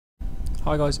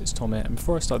Hi guys, it's Tom here, and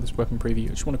before I start this weapon preview, I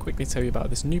just want to quickly tell you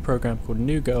about this new program called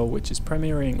New Girl, which is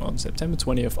premiering on September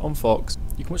 20th on Fox.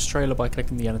 You can watch the trailer by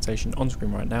clicking the annotation on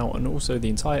screen right now, and also the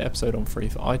entire episode on free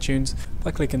for iTunes by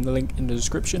clicking the link in the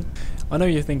description. I know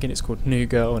you're thinking it's called New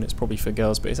Girl and it's probably for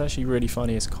girls, but it's actually really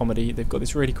funny. It's a comedy. They've got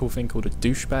this really cool thing called a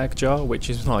douchebag jar, which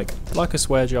is like a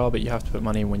swear jar, but you have to put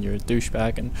money in when you're a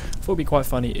douchebag, and I thought it'd be quite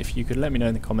funny if you could let me know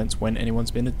in the comments when anyone's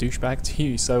been a douchebag to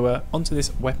you. So onto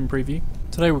this weapon preview.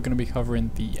 Today we're going to be covering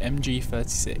the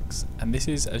MG36, and this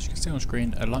is, as you can see on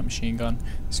screen, a light machine gun.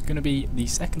 It's going to be the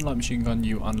second light machine gun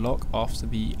you unlock after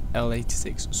the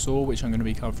L86 SAW, which I'm going to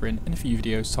be covering in a few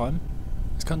videos time.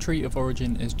 Its country of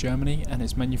origin is Germany, and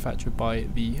it's manufactured by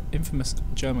the infamous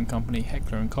German company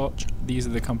Heckler & Koch. These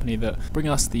are the company that bring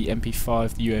us the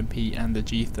MP5, the UMP and the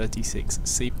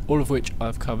G36C, all of which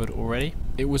I've covered already.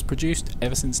 It was produced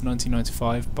ever since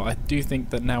 1995, but I do think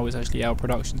that now it's actually out of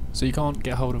production, so you can't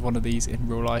get hold of one of these in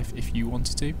real life if you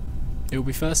wanted to. It will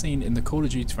be first seen in the Call of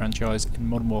Duty franchise in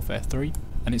Modern Warfare 3,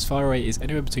 and its fire rate is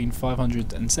anywhere between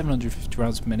 500 and 750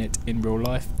 rounds per minute in real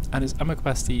life, and its ammo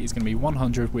capacity is going to be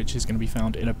 100, which is going to be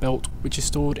found in a belt which is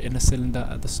stored in a cylinder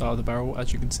at the start of the barrel,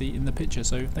 as you can see in the picture.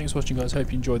 So thanks for watching guys,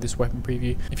 hope you enjoyed this weapon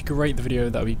preview. If you could rate the video,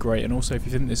 that would be great, and also if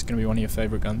you think this is going to be one of your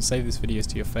favourite guns, save this video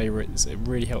to your favourites. It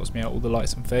really helps me out, all the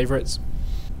likes and favourites.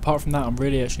 Apart from that, I'm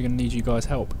really actually going to need you guys'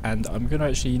 help, and I'm going to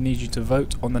actually need you to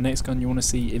vote on the next gun you want to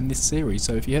see in this series.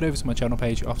 So if you head over to my channel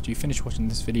page after you finish watching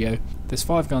this video, there's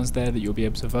 5 guns there that you'll be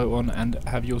able to vote on and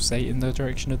have your say in the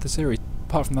direction of the series.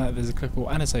 Apart from that, there's a clickable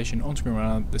annotation on screen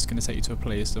right now that's going to take you to a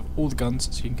playlist of all the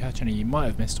guns so you can catch any you might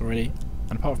have missed already.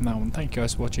 And apart from that, I want to thank you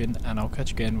guys for watching, and I'll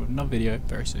catch you again with another video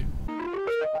very soon.